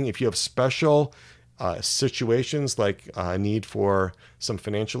of thing. If you have special situations like a need for some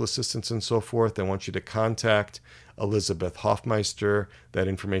financial assistance and so forth, I want you to contact Elizabeth Hoffmeister. That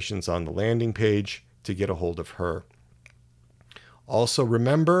information's on the landing page to get a hold of her. Also,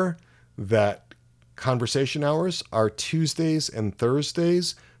 remember that conversation hours are Tuesdays and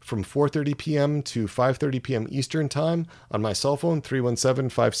Thursdays from 4:30 p.m. to 5:30 p.m. Eastern Time on my cell phone,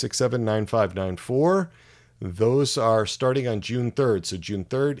 317-567-9594. Those are starting on June 3rd. So June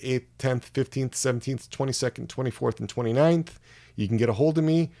 3rd, 8th, 10th, 15th, 17th, 22nd, 24th, and 29th. You can get a hold of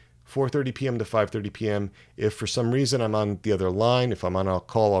me, 4:30 p.m. to 5:30 p.m. If for some reason I'm on the other line, if I'm on a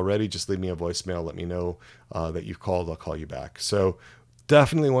call already, just leave me a voicemail. Let me know that you've called. I'll call you back. So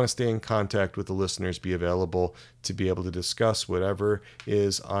definitely want to stay in contact with the listeners, be available to be able to discuss whatever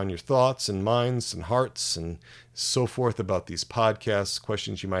is on your thoughts and minds and hearts and so forth about these podcasts,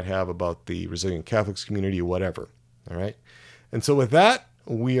 questions you might have about the Resilient Catholics community, whatever. All right. And so with that,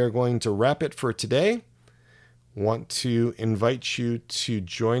 we are going to wrap it for today. Want to invite you to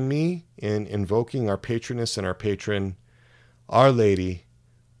join me in invoking our patroness and our patron, Our Lady,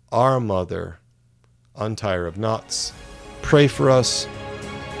 our Mother, Untie of Knots. Pray for us.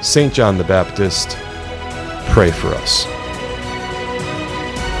 St. John the Baptist, pray for us.